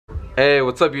Hey,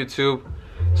 what's up YouTube?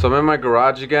 So I'm in my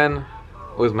garage again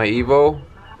with my Evo.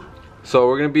 So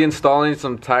we're gonna be installing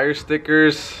some tire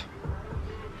stickers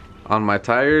on my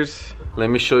tires.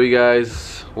 Let me show you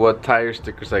guys what tire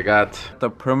stickers I got. The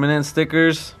permanent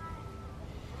stickers.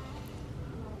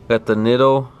 Got the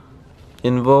Nitto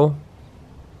Invo.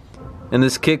 And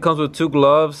this kit comes with 2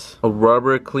 gloves, a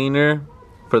rubber cleaner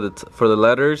for the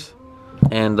letters,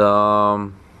 and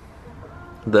the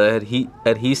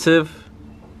adhesive.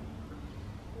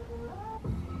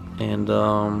 And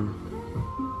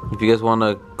if you guys want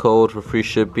a code for free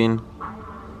shipping,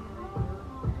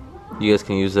 you guys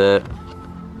can use that.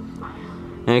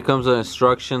 And it comes with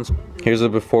instructions. Here's a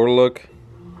before look.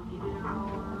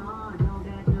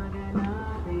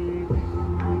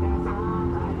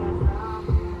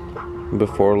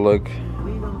 Before look.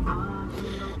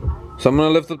 So I'm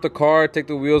gonna lift up the car, take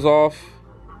the wheels off,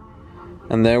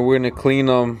 and then we're gonna clean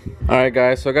them. Alright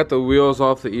guys, so I got the wheels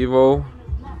off the Evo.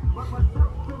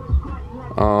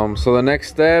 So the next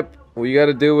step, what you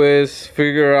gotta do is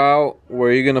figure out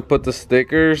where you're gonna put the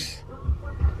stickers.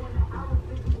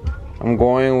 I'm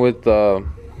going with the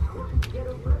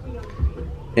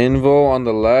Invo on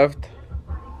the left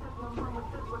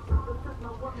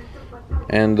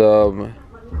and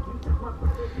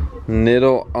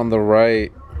Nitto on the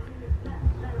right.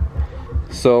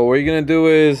 So what you're gonna do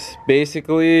is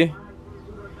basically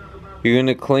you're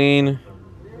gonna clean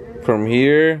from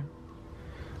here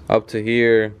up to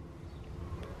here,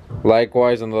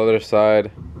 likewise on the other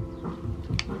side.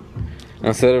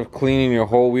 Instead of cleaning your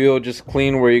whole wheel, just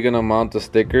clean where you're gonna mount the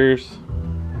stickers.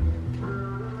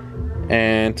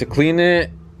 And to clean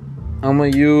it, I'm gonna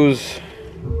use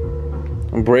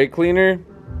a brake cleaner.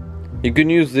 You can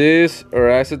use this or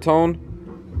acetone,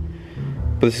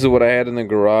 but this is what I had in the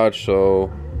garage, so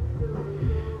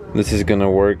this is gonna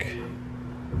work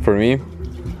for me.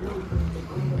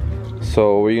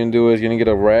 So what you're gonna do is you're gonna get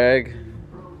a rag,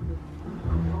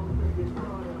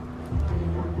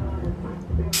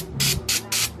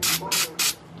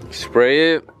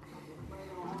 spray it.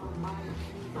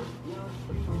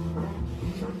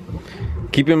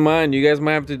 Keep in mind, you guys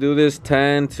might have to do this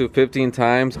 10 to 15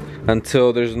 times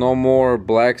until there's no more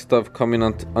black stuff coming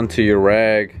onto your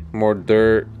rag, more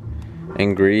dirt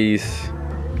and grease.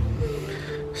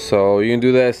 So you can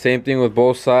do that same thing with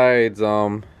both sides.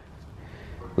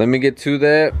 Let me get to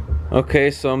that. Okay,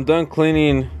 so I'm done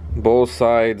cleaning both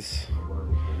sides.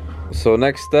 So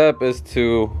next step is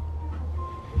to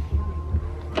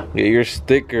get your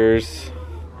stickers.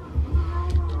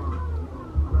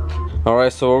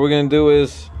 Alright, so what we're gonna do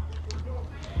is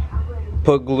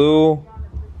put glue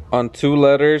on 2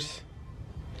 letters,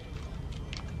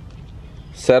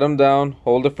 set them down,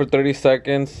 hold it for 30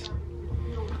 seconds,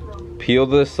 peel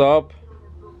this up,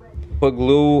 put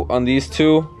glue on these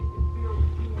 2,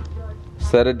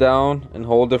 set it down and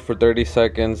hold it for 30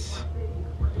 seconds.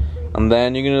 And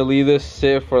then you're gonna leave this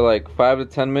sit for like 5 to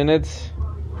 10 minutes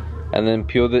and then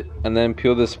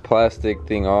peel this plastic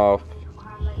thing off.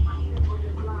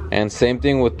 And same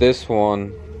thing with this one.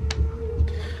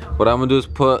 What I'm gonna do is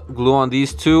put glue on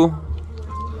these 2,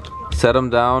 set them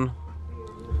down,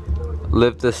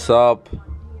 lift this up,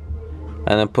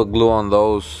 and then put glue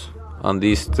on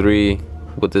these 3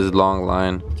 with this long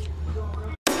line.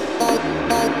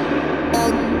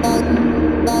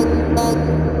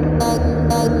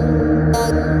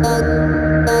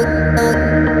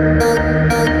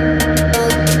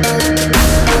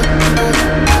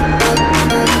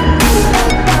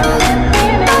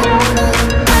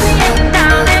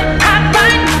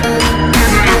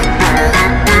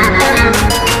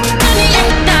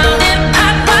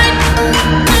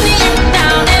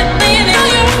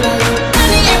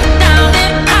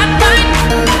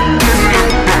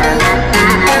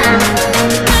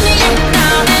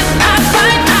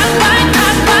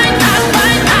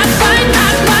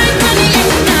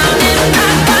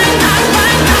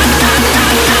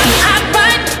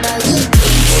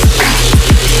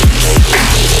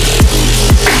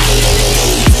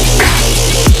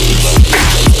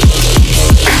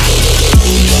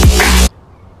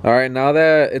 Alright, now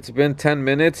that it's been 10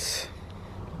 minutes,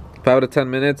 5 to 10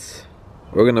 minutes,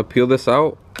 we're gonna peel this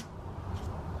out.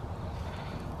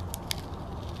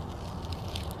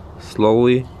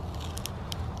 Slowly.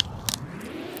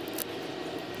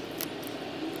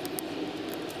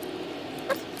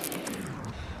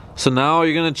 So now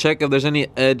you're gonna check if there's any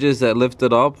edges that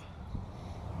lifted up.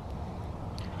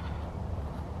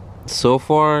 So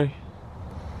far,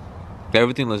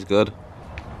 everything looks good.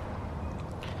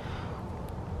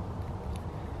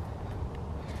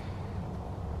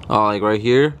 Like right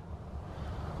here,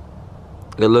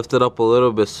 it lifted up a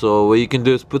little bit. So what you can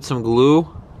do is put some glue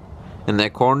in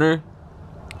that corner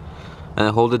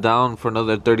and hold it down for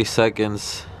another 30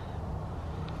 seconds.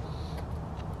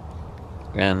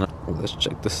 And let's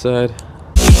check this side.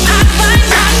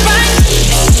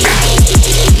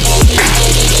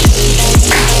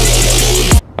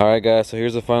 Alright guys, so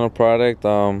here's the final product.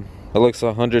 It looks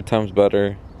 100 times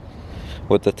better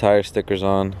with the tire stickers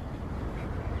on.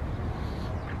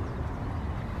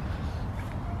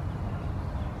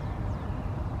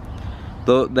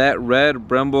 Though that red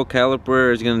Brembo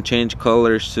caliper is going to change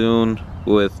color soon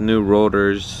with new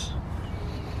rotors.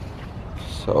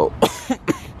 So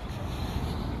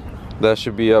that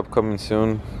should be upcoming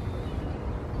soon.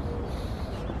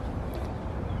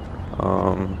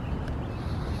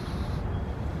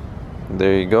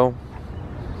 There you go.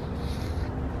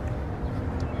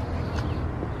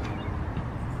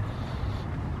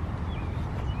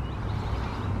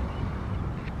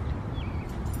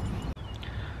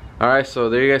 Alright, so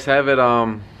there you guys have it.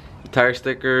 Tire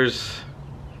stickers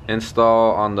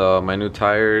install on my new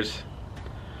tires.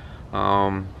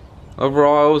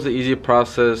 Overall it was an easy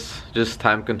process, just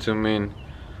time consuming,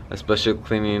 especially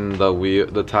cleaning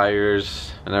the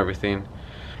tires and everything.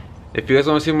 If you guys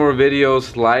want to see more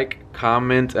videos, like,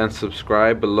 comment, and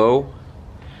subscribe below.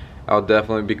 I'll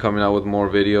definitely be coming out with more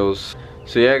videos.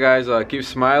 So yeah guys, keep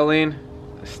smiling,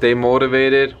 stay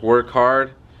motivated, work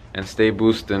hard, and stay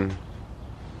boosting.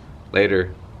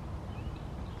 Later.